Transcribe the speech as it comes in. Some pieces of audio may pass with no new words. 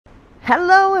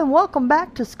Hello and welcome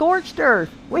back to Scorched Earth.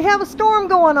 We have a storm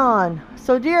going on.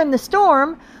 So during the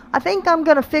storm, I think I'm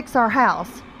going to fix our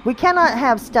house. We cannot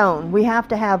have stone. We have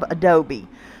to have adobe.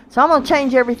 So I'm going to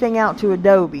change everything out to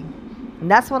adobe.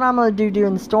 And that's what I'm going to do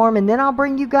during the storm. And then I'll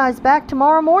bring you guys back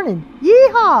tomorrow morning.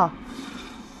 Yeehaw!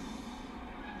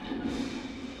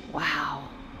 Wow.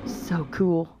 So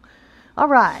cool.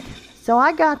 Alright. So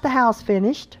I got the house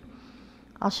finished.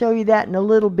 I'll show you that in a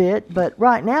little bit. But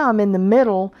right now I'm in the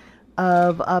middle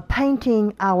of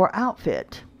painting our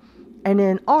outfit. And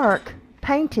in ARK,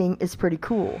 painting is pretty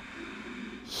cool.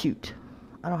 Shoot,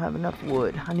 I don't have enough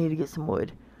wood. I need to get some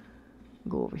wood.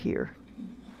 Go over here.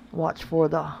 Watch for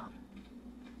the...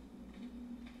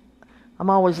 I'm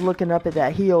always looking up at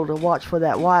that hill to watch for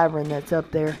that wyvern that's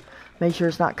up there. Make sure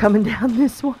it's not coming down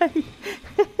this way.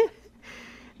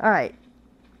 Alright,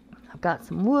 I've got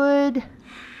some wood.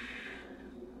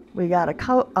 We got a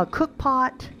cook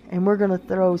pot, and we're going to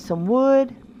throw some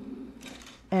wood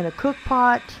and a cook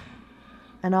pot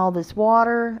and all this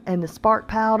water and the spark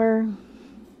powder.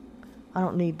 I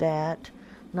don't need that.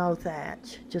 No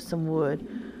thatch, just some wood.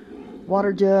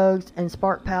 Water jugs and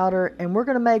spark powder, and we're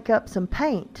going to make up some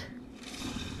paint.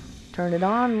 Turn it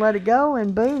on, let it go,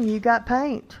 and boom, you got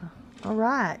paint.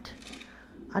 Alright.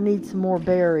 I need some more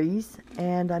berries,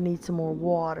 and I need some more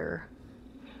water.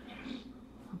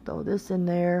 Throw this in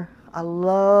there. I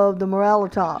love the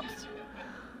morellatops.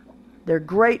 They're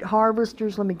great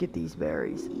harvesters. Let me get these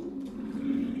berries.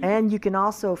 And you can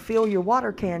also fill your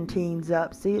water canteens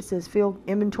up. See, it says fill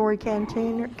inventory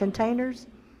containers.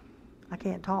 I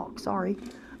can't talk, sorry.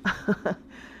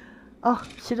 Oh,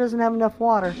 she doesn't have enough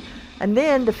water. And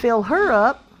then to fill her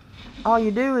up, all you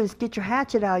do is get your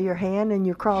hatchet out of your hand and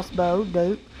your crossbow,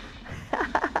 dope.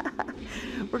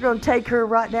 We're going to take her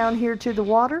right down here to the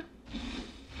water.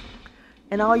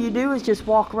 And all you do is just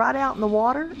walk right out in the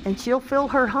water, and she'll fill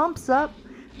her humps up,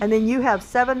 and then you have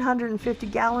 750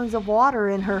 gallons of water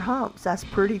in her humps. That's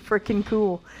pretty freaking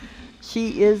cool.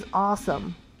 She is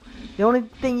awesome. The only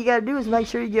thing you got to do is make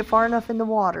sure you get far enough in the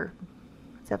water.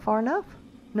 Is that far enough?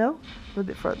 No? A little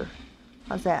bit further.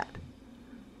 How's that?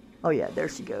 Oh yeah, there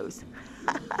she goes.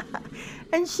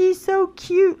 And she's so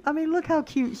cute. I mean, look how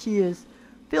cute she is.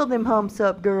 Fill them humps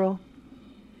up, girl.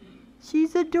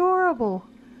 She's adorable.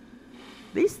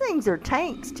 These things are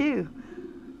tanks, too.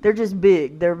 They're just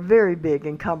big. They're very big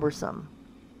and cumbersome.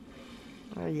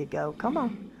 There you go. Come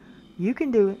on. You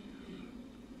can do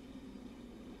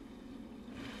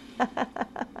it.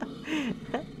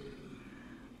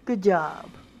 Good job.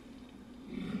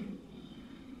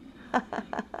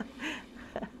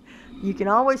 You can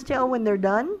always tell when they're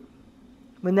done.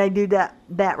 When they do that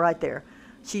right there.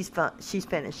 She's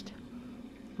finished.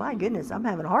 My goodness, I'm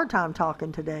having a hard time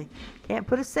talking today. Can't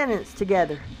put a sentence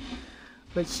together.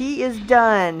 But she is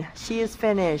done. She is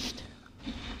finished.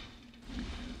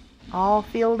 All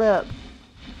filled up.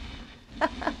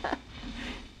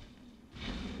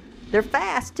 They're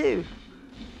fast too.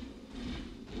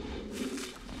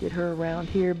 Get her around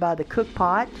here by the cook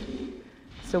pot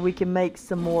so we can make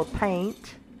some more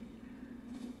paint.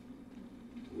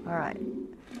 Alright.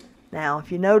 Now,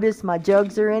 if you notice, my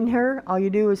jugs are in here. All you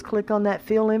do is click on that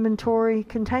fill inventory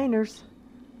containers.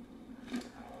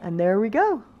 And there we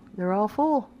go. They're all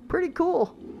full. Pretty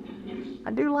cool.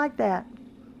 I do like that.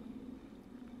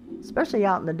 Especially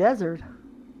out in the desert.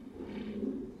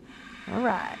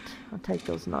 Alright. I'll take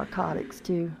those narcotics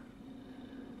too.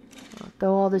 I'll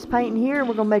throw all this paint in here and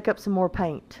we're going to make up some more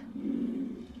paint.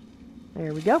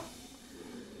 There we go.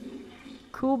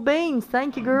 Cool beans.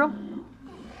 Thank you, girl.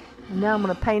 And now I'm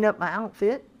going to paint up my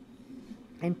outfit.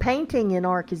 And painting in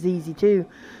ARK is easy too.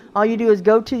 All you do is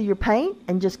go to your paint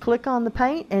and just click on the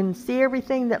paint and see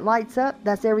everything that lights up.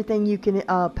 That's everything you can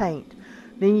paint.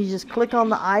 Then you just click on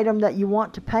the item that you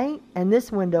want to paint and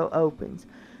this window opens.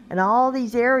 And all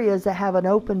these areas that have an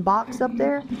open box up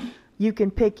there, you can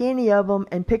pick any of them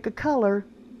and pick a color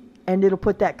and it'll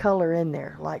put that color in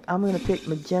there. Like I'm going to pick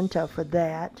magenta for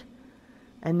that.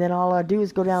 And then all I do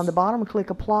is go down the bottom and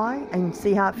click apply and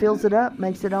see how it fills it up,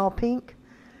 makes it all pink.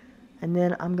 And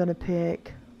then I'm going to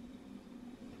pick,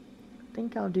 I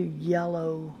think I'll do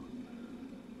yellow.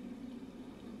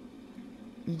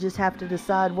 You just have to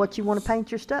decide what you want to paint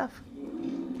your stuff.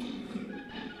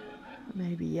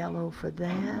 Maybe yellow for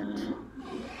that.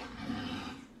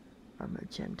 Or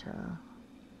magenta.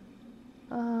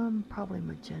 Probably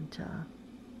magenta.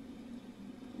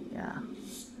 Yeah.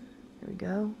 There we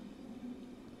go.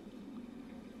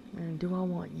 And do I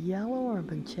want yellow or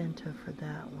magenta for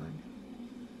that one?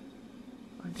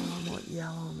 Or do I want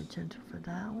yellow or magenta for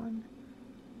that one?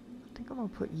 I think I'm going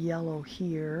to put yellow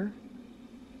here.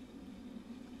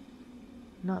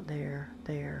 Not there.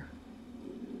 There.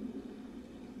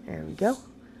 There we go.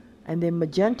 And then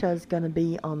magenta is going to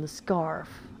be on the scarf.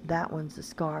 That one's the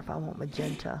scarf. I want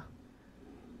magenta.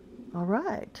 All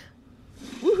right.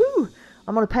 Woohoo!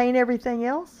 I'm going to paint everything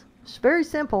else. It's very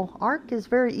simple. ARK is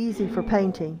very easy for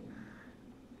painting.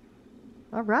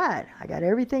 All right. I got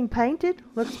everything painted.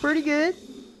 Looks pretty good.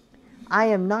 I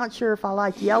am not sure if I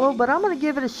like yellow, but I'm going to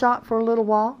give it a shot for a little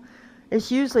while.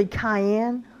 It's usually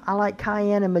cayenne. I like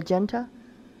cayenne and magenta.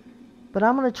 But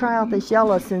I'm going to try out this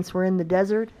yellow since we're in the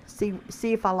desert. See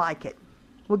if I like it.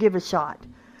 We'll give it a shot.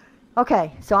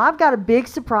 Okay, so I've got a big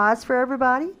surprise for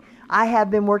everybody. I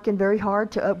have been working very hard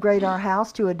to upgrade our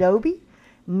house to Adobe.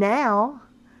 Now,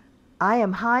 I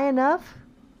am high enough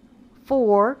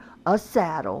for a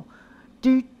saddle.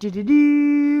 Here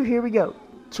we go.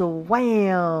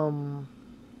 Chwam.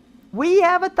 We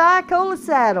have a Thycola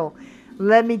saddle.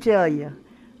 Let me tell you,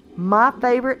 my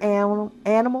favorite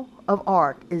animal of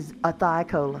ARK is a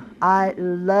Thycola. I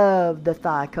love the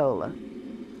Thycola.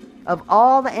 Of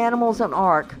all the animals on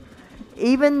ARK,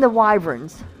 even the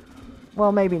wyverns,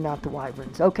 well, maybe not the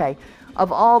wyverns, okay.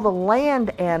 Of all the land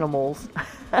animals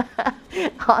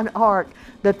on ARK,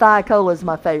 the Thycola is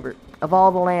my favorite of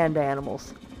all the land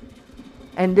animals.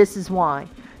 And this is why.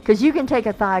 Because you can take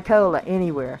a Thycola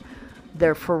anywhere.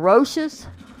 They're ferocious,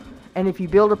 and if you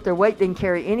build up their weight, they can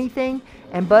carry anything.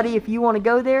 And buddy, if you want to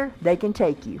go there, they can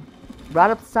take you. Right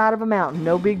up the side of a mountain,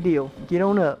 no big deal. Get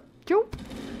on up.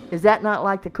 Is that not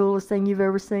like the coolest thing you've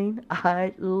ever seen?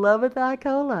 I love a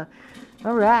Thycola.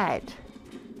 All right.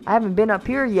 I haven't been up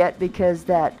here yet because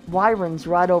that wyvern's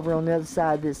right over on the other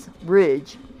side of this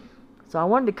ridge. So I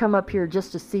wanted to come up here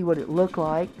just to see what it looked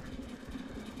like.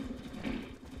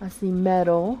 I see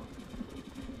metal.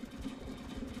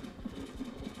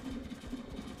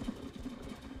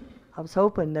 I was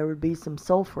hoping there would be some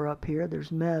sulfur up here.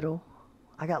 There's metal.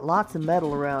 I got lots of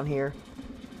metal around here.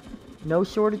 No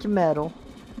shortage of metal.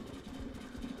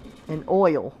 And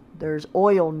oil. There's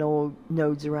oil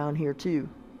nodes around here too.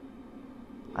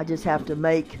 I just have to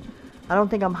make... I don't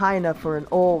think I'm high enough for an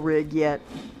oil rig yet.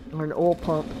 Or an oil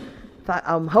pump.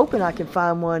 I'm hoping I can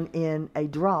find one in a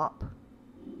drop.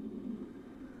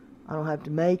 I don't have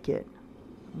to make it.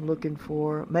 I'm looking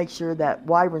for... Make sure that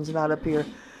wyvern's not up here.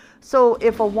 So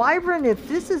if a wyvern... If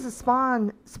this is a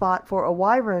spawn spot for a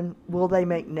wyvern, will they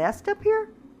make nest up here?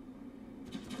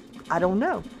 I don't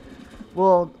know.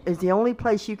 Well, is the only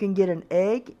place you can get an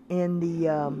egg in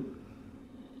the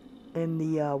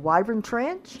wyvern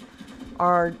trench?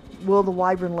 Or will the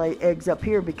wyvern lay eggs up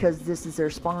here because this is their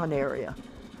spawn area?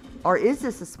 Or is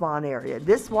this a spawn area?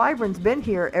 This wyvern's been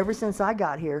here ever since I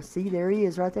got here. See, there he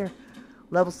is right there.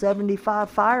 Level 75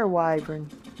 fire wyvern.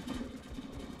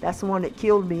 That's the one that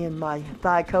killed me in my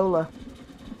Thycola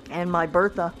and my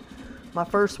Bertha, my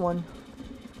first one.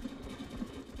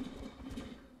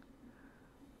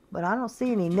 But I don't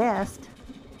see any nest.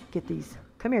 Get these.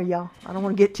 Come here, y'all. I don't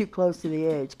want to get too close to the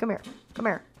edge. Come here. Come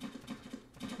here.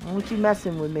 I don't want you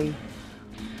messing with me.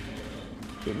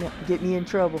 Get me in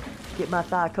trouble. Get my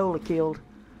Thycola killed.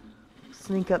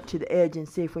 Sneak up to the edge and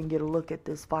see if we can get a look at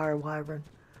this fire wyvern.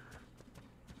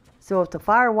 So if the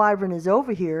fire wyvern is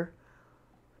over here,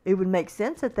 it would make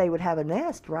sense that they would have a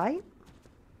nest, right?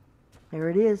 There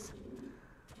it is.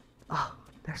 Oh,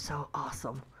 they're so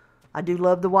awesome. I do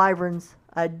love the wyverns.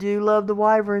 I do love the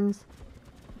wyverns.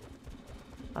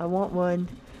 I want one.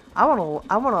 I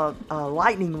want a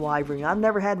lightning wyvern. I've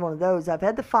never had one of those. I've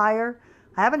had the fire.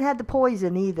 I haven't had the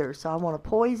poison either. So I want a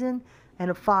poison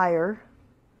and a fire.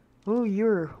 Ooh,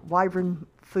 you're wyvern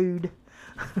food.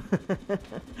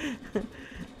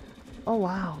 Oh,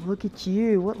 wow. Look at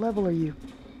you. What level are you?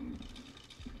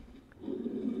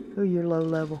 Ooh, you're low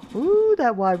level. Ooh,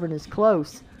 that wyvern is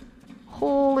close.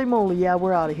 Holy moly. Yeah,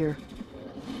 we're out of here.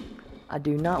 I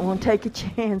do not want to take a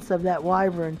chance of that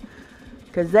wyvern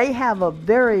because they have a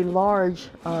very large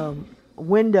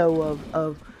window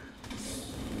of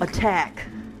attack.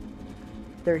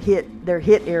 Their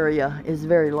hit area is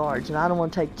very large, and I don't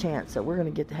want to take a chance, so we're going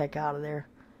to get the heck out of there.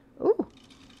 Ooh,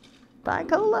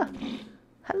 Thycola.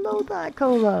 Hello,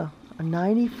 Thycola. A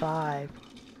 95.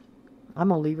 I'm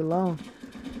going to leave it alone.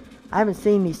 I haven't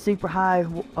seen these super high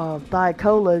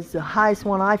Thycolas. The highest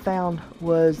one I found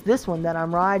was this one that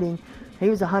I'm riding. He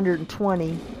was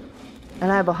 120,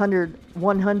 and I have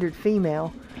 100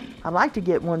 female. I'd like to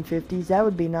get 150s. That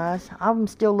would be nice. I'm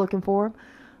still looking for them.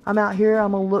 I'm out here.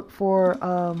 I'm going to look for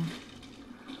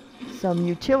some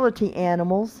utility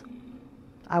animals.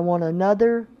 I want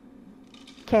another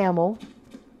camel,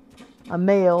 a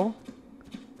male.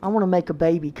 I want to make a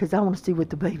baby because I want to see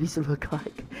what the babies look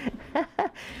like.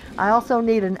 I also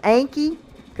need an Anky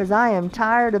because I am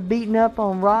tired of beating up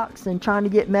on rocks and trying to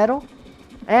get metal.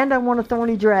 And I want a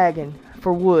thorny dragon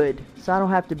for wood, so I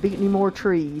don't have to beat any more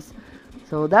trees.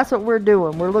 So that's what we're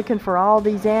doing. We're looking for all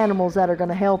these animals that are going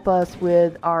to help us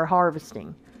with our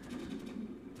harvesting.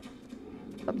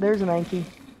 Oh, there's an Anky.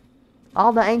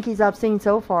 All the Ankies I've seen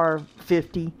so far,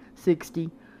 50, 60.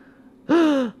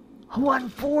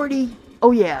 140.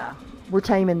 Oh yeah, we're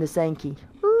taming this Anky.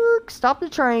 Stop the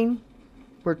train.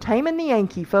 We're taming the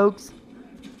Anky, folks.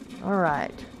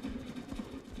 Alright.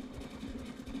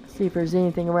 See if there's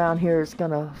anything around here that's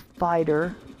going to fight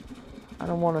her. I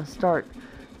don't want to start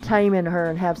taming her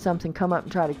and have something come up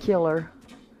and try to kill her.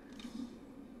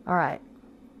 Alright.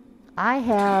 I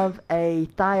have a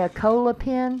Thiacola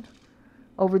pin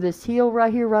over this hill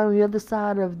right here, right on the other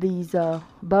side of these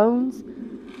bones.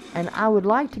 And I would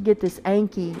like to get this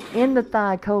Anky in the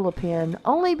Thiacola pin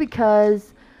only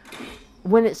because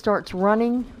when it starts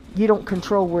running, you don't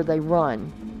control where they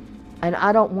run. And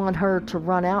I don't want her to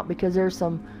run out because there's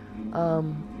some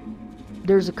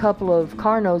there's a couple of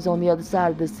Carnos on the other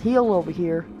side of this hill over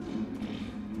here,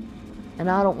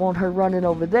 and I don't want her running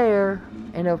over there.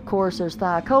 And of course there's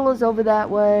Thiacolas over that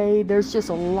way. There's just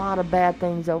a lot of bad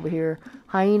things over here.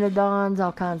 Hyenodons,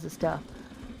 all kinds of stuff.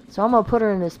 So I'm going to put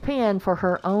her in this pen for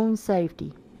her own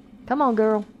safety. Come on,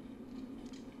 girl.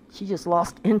 She just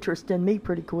lost interest in me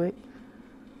pretty quick.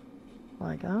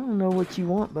 Like, I don't know what you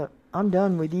want, but I'm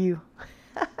done with you.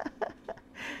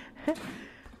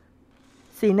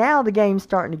 See, now the game's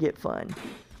starting to get fun.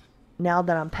 Now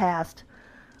that I'm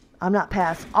not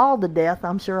past all the death.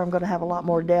 I'm sure I'm going to have a lot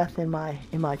more death in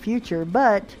my future,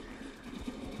 but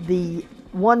the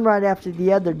one right after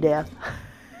the other death,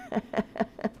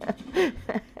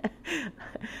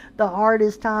 the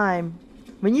hardest time.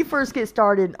 When you first get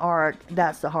started in ARK,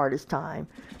 that's the hardest time.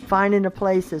 Finding a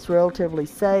place that's relatively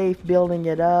safe, building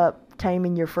it up,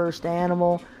 taming your first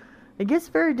animal. It gets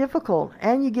very difficult,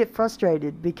 and you get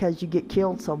frustrated because you get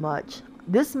killed so much.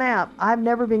 This map, I've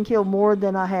never been killed more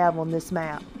than I have on this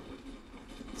map.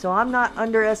 So I'm not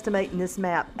underestimating this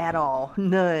map at all.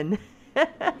 None.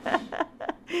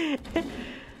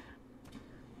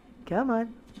 Come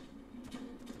on.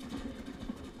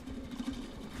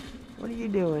 What are you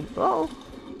doing? Oh,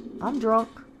 I'm drunk.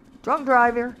 Drunk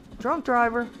driver. Drunk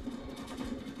driver.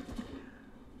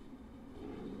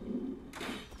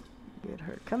 Get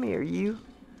her. Come here, you.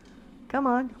 Come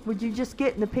on. Would you just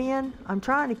get in the pen? I'm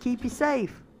trying to keep you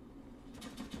safe.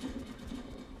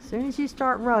 As soon as you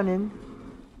start running.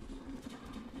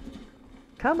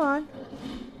 Come on.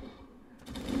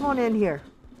 Come on in here.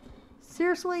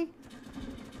 Seriously?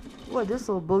 Boy, this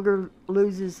little booger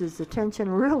loses his attention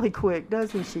really quick,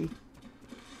 doesn't she?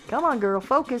 Come on, girl.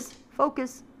 Focus.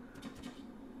 Focus.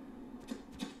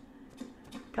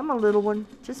 Come on, little one.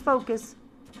 Just focus.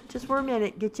 Just for a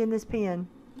minute. Get you in this pen.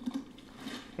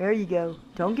 There you go.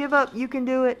 Don't give up. You can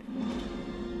do it.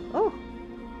 Oh.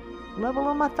 Level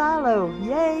on my Thylo.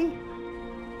 Yay.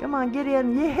 Come on, get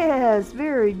in. Yes.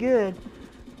 Very good.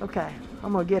 Okay.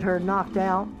 I'm going to get her knocked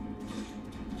out.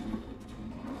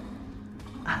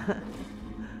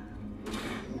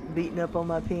 Beating up on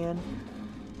my pen.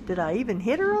 Did I even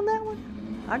hit her on that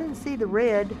one? I didn't see the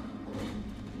red.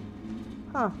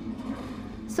 Huh.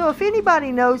 So if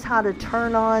anybody knows how to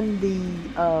turn on the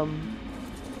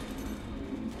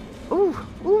ooh,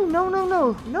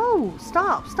 no,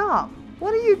 stop.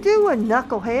 What are you doing,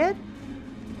 knucklehead?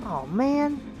 Oh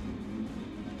man.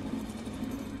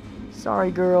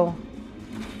 Sorry, girl.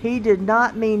 He did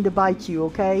not mean to bite you,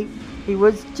 okay? He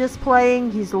was just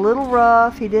playing. He's a little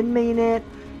rough. He didn't mean it.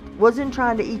 Wasn't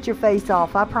trying to eat your face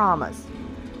off, I promise.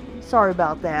 Sorry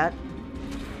about that.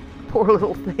 Poor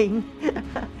little thing.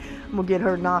 I'm gonna get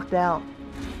her knocked out.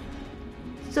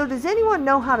 So does anyone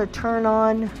know how to turn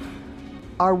on,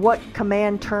 or what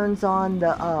command turns on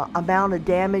the amount of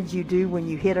damage you do when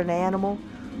you hit an animal?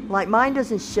 Like mine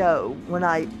doesn't show. When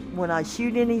I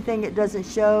shoot anything, it doesn't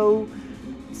show.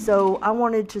 So I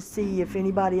wanted to see if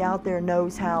anybody out there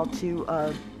knows how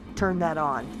to turn that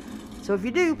on. So if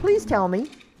you do, please tell me.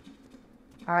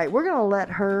 Alright, we're gonna let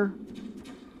her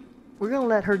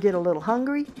get a little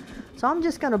hungry. So I'm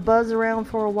just gonna buzz around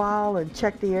for a while and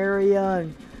check the area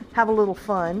and have a little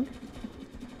fun.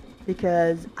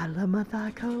 Because I love my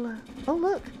Thiacola. Oh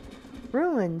look,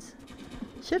 ruins.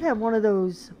 Should have one of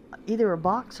those, either a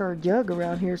box or a jug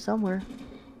around here somewhere.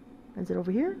 Is it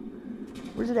over here?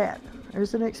 Where's it at?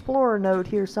 There's an explorer node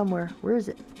here somewhere. Where is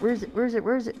it? Where is it? Where is it?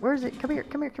 Where is it? Where is it? Come here,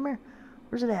 come here, come here.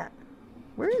 Where's it at?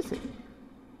 Where is it?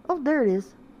 Oh, there it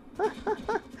is.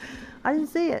 I didn't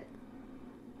see it.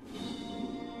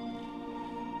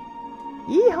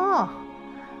 Yeehaw!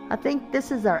 I think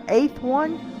this is our 8th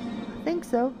one. I think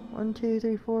so. 1, 2,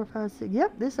 3, 4, 5, 6.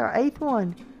 Yep, this is our 8th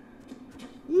one.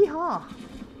 Yeehaw!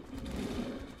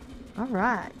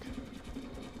 Alright.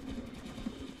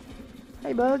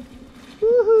 Hey, bug.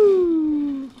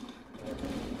 Woohoo!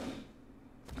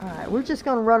 Alright, we're just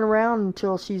going to run around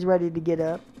until she's ready to get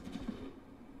up.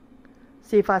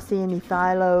 See if I see any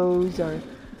thylos, or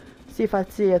see if I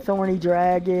see a thorny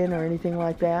dragon or anything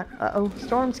like that. Uh-oh,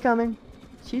 storm's coming.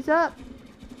 She's up.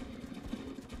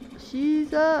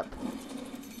 She's up.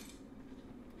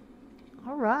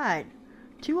 Alright.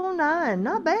 209.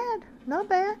 Not bad. Not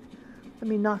bad. Let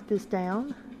me knock this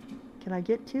down. Can I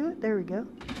get to it? There we go.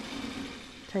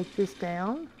 Take this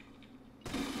down.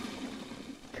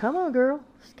 Come on, girl.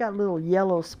 She's got little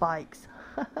yellow spikes.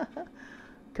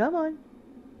 Come on.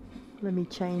 Let me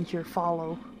change your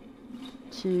follow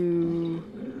to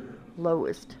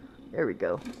lowest. There we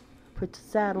go. Put the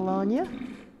saddle on you.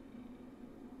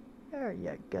 There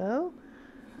you go.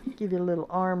 Give you a little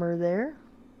armor there.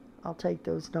 I'll take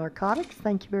those narcotics.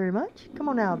 Thank you very much. Come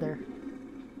on out there.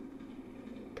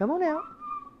 Come on out.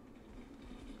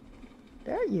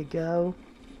 There you go.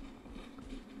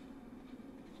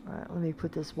 Alright, let me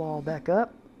put this wall back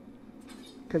up.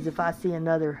 Because if I see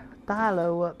another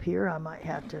thylo up here, I might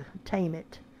have to tame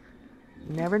it.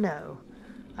 You never know.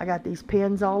 I got these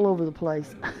pins all over the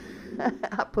place.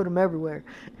 I put them everywhere.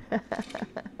 There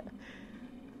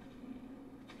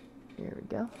we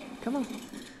go. Come on.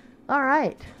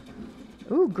 Alright.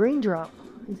 Ooh, green drop.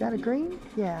 Is that a green?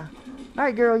 Yeah.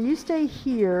 Alright, girl, you stay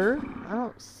here. I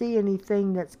don't see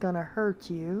anything that's going to hurt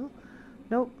you.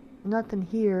 Nope, nothing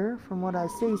here from what I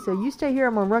see. So you stay here.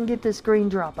 I'm going to run get this green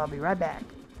drop. I'll be right back.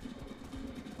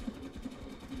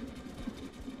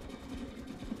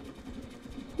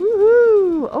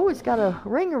 Woohoo! Oh, it's got a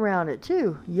ring around it,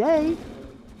 too. Yay!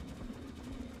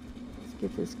 Let's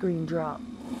get this green drop.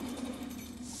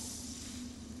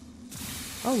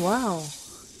 Oh, wow.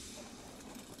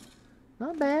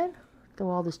 Not bad. Throw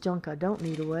all this junk I don't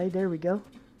need away. There we go.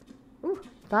 Ooh,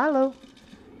 thylo.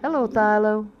 Hello,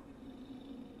 thylo.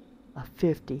 A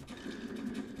 50.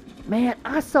 Man,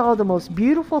 I saw the most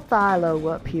beautiful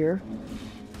thylo up here.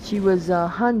 She was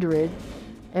 100.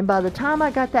 And by the time I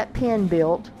got that pen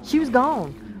built, she was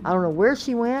gone. I don't know where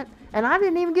she went. And I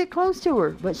didn't even get close to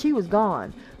her. But she was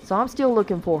gone. So I'm still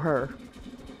looking for her.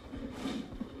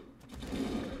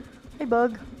 Hey,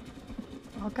 bug.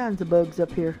 All kinds of bugs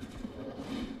up here.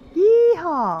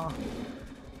 Yeehaw!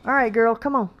 Alright, girl,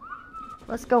 come on.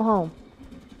 Let's go home.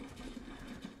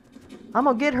 I'm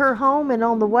going to get her home, and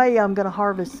on the way, I'm going to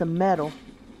harvest some metal.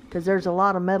 Because there's a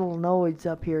lot of metalloids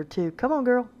up here, too. Come on,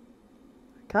 girl.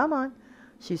 Come on.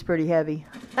 She's pretty heavy.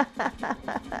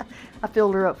 I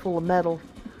filled her up full of metal.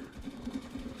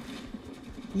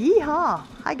 Yeehaw!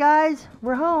 Hi, guys.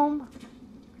 We're home.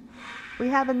 We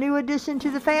have a new addition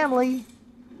to the family.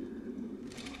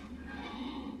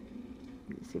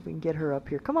 See if we can get her up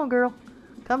here. Come on, girl.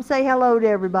 Come say hello to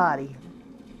everybody.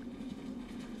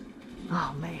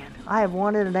 Oh, man. I have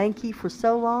wanted an Anky for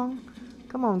so long.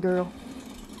 Come on, girl.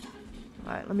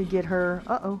 Alright, let me get her.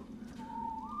 Uh-oh.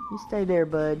 You stay there,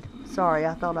 bud. Sorry,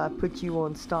 I thought I put you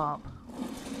on stop.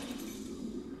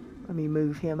 Let me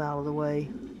move him out of the way.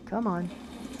 Come on.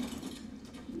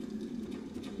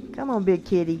 Come on, big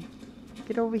kitty.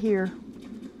 Get over here.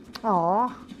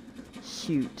 Aw.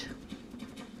 Shoot.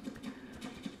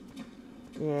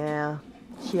 Yeah,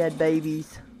 she had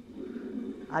babies.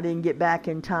 I didn't get back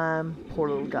in time. Poor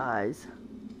little guys.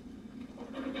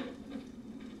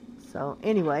 So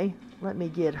anyway, let me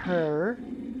get her.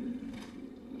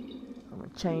 I'm going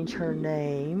to change her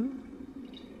name.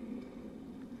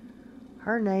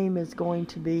 Her name is going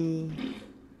to be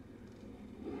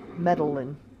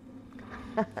Medellin.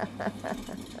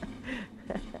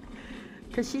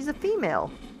 Because she's a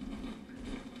female.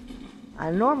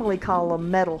 I normally call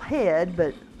them Metalhead,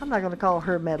 but I'm not going to call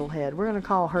her Metalhead. We're going to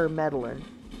call her Medellin.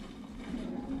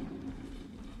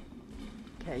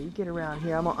 Okay, you get around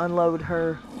here. I'm going to unload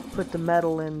her, put the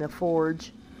metal in the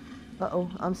forge.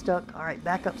 Uh-oh, I'm stuck. All right,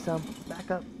 back up some.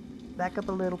 Back up. Back up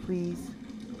a little, please.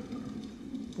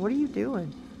 What are you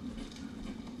doing?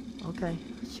 Okay,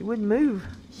 she wouldn't move.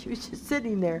 She was just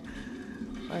sitting there.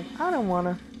 Like, I don't want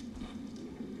to.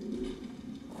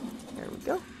 There we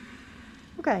go.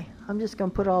 Okay, I'm just going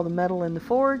to put all the metal in the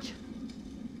forge.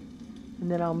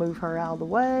 And then I'll move her out of the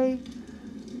way.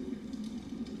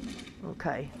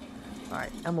 Okay.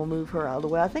 Alright, I'm going to move her out of the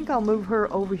way. I think I'll move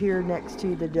her over here next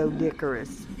to the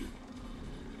Doedicurus.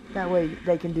 That way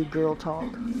they can do girl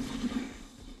talk. I'm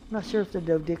not sure if the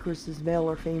Doedicurus is male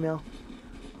or female.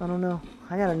 I don't know.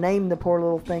 I got to name the poor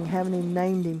little thing. Haven't even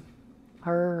named him.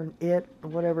 Her and it, or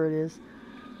whatever it is.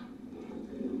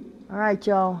 Alright,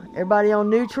 y'all. Everybody on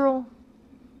neutral?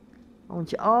 I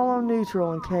want you all on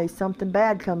neutral in case something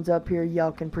bad comes up here.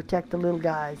 Y'all can protect the little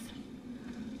guys.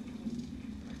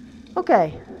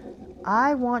 Okay,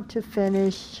 I want to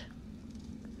finish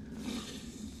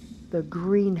the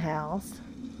greenhouse.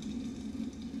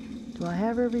 Do I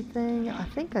have everything? I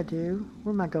think I do.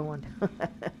 Where am I going?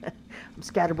 I'm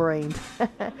scatterbrained.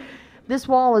 This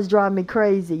wall is driving me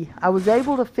crazy. I was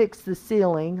able to fix the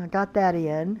ceiling. I got that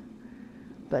in.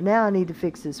 But now I need to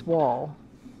fix this wall.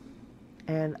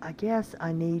 And I guess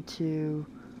I need to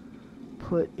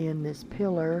put in this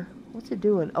pillar. What's it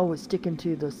doing? Oh, it's sticking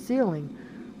to the ceiling.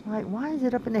 Like, why is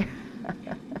it up in there?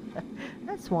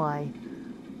 That's why.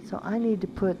 So I need to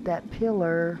put that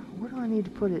pillar. Where do I need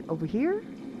to put it? Over here?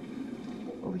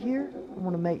 Over here? I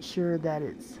want to make sure that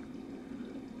it's,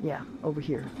 yeah, over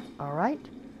here. All right.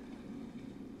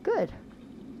 Good.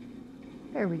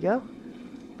 There we go.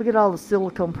 Look at all the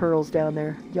silicone pearls down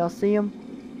there. Y'all see them?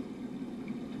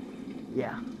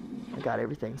 Yeah, I got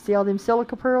everything. See all them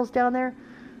silicone pearls down there?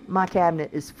 My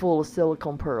cabinet is full of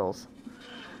silicone pearls.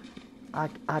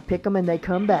 I pick them and they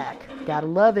come back. Gotta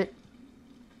love it.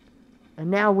 And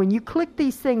now when you click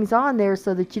these things on there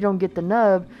so that you don't get the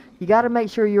nub, you got to make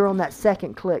sure you're on that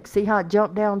second click. See how it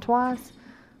jumped down twice?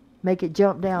 Make it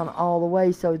jump down all the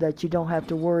way so that you don't have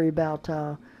to worry about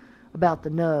the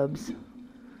nubs.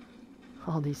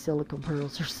 All these silicone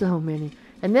pearls, there's so many.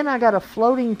 And then I got a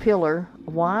floating pillar.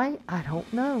 Why? I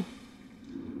don't know.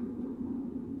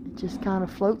 It just kind of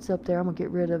floats up there. I'm going to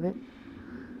get rid of it.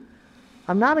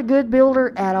 I'm not a good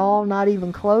builder at all, not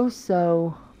even close,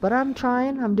 so, but I'm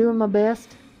trying. I'm doing my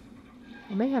best.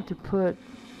 I may have to put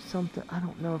something. I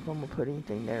don't know if I'm going to put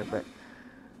anything there, but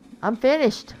I'm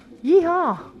finished.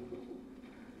 Yeehaw!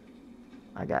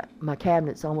 I got my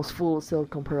cabinet's almost full of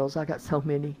silicone pearls. I got so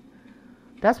many.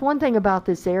 That's one thing about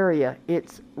this area.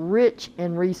 It's rich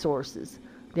in resources.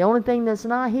 The only thing that's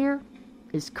not here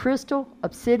is crystal,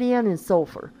 obsidian, and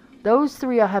sulfur. Those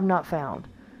three I have not found.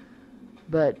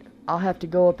 But I'll have to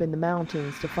go up in the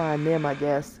mountains to find them, I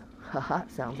guess. Haha,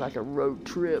 sounds like a road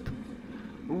trip.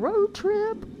 Road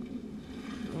trip!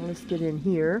 Well, let's get in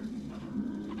here.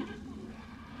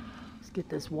 Let's get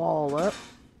this wall up.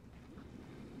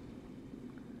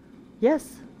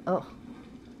 Yes. Oh,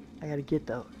 I gotta get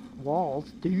the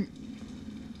walls, dude.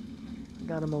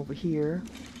 Got them over here.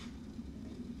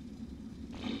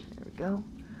 There we go.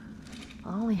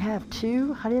 I only have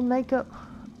 2. I didn't make up.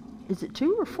 Is it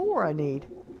 2 or 4 I need?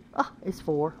 Oh, it's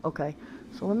 4. Okay.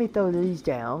 So let me throw these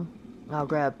down. I'll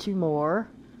grab 2 more.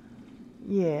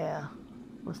 Yeah.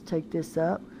 Let's take this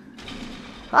up.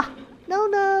 Ah! No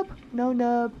nub! No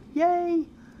nub. Yay!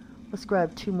 Let's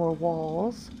grab 2 more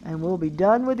walls, and we'll be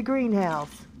done with the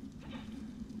greenhouse.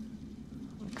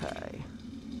 Okay.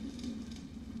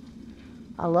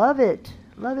 I love it.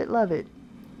 Love it, love it.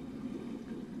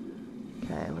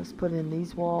 Okay, let's put in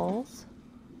these walls.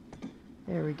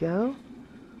 There we go.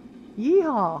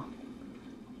 Yeehaw!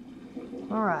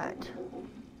 Alright.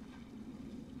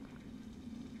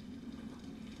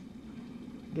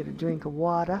 Get a drink of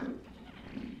water.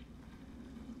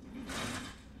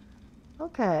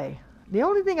 Okay. The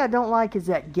only thing I don't like is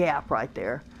that gap right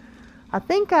there. I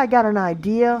think I got an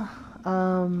idea.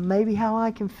 Maybe how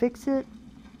I can fix it.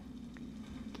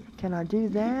 Can I do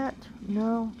that?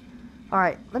 No.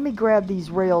 Alright, let me grab these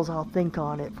rails. I'll think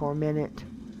on it for a minute.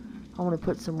 I want to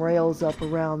put some rails up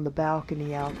around the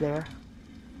balcony out there.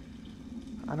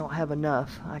 I don't have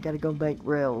enough. I gotta go make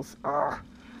rails. Arrgh.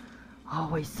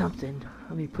 Always something.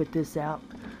 Let me put this out.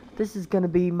 This is going to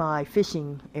be my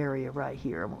fishing area right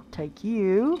here. I'm going to take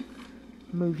you,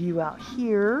 move you out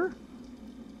here.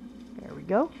 There we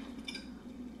go.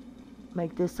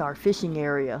 Make this our fishing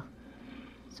area.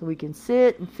 So we can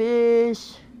sit and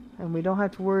fish, and we don't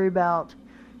have to worry about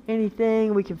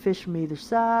anything. We can fish from either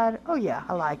side. Oh yeah,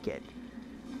 I like it.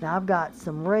 Now I've got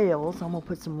some rails. I'm going to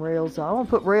put some rails on. I want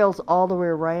to put rails all the way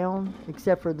around,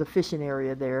 except for the fishing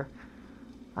area there.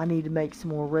 I need to make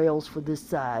some more rails for this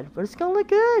side, but it's going to look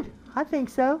good. I think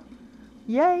so.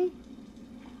 Yay.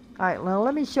 Alright, now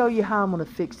let me show you how I'm going to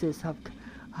fix this.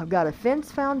 I've got a fence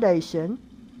foundation.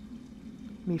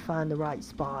 Let me find the right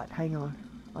spot. Hang on.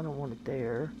 I don't want it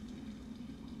there.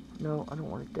 No, I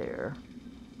don't want it there.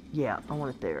 Yeah, I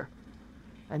want it there.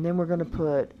 And then we're going to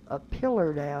put a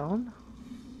pillar down.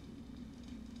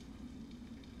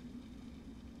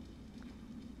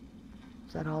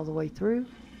 Is that all the way through?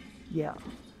 Yeah.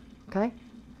 Okay.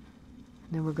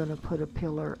 Then we're going to put a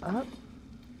pillar up.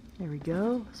 There we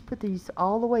go. Let's put these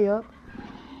all the way up.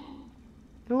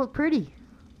 It'll look pretty.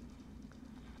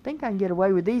 I think I can get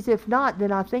away with these. If not,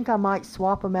 then I think I might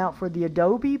swap them out for the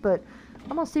adobe, but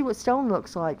I'm going to see what stone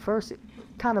looks like first. It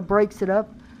kind of breaks it up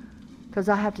because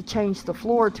I have to change the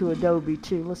floor to adobe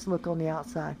too. Let's look on the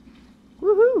outside.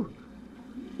 Woohoo!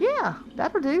 Yeah,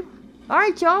 that'll do.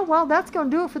 Alright, y'all. Well, that's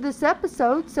going to do it for this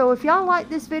episode. So if y'all like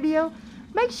this video,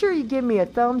 make sure you give me a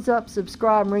thumbs up,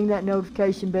 subscribe, and ring that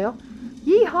notification bell.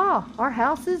 Yeehaw! Our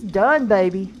house is done,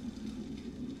 baby.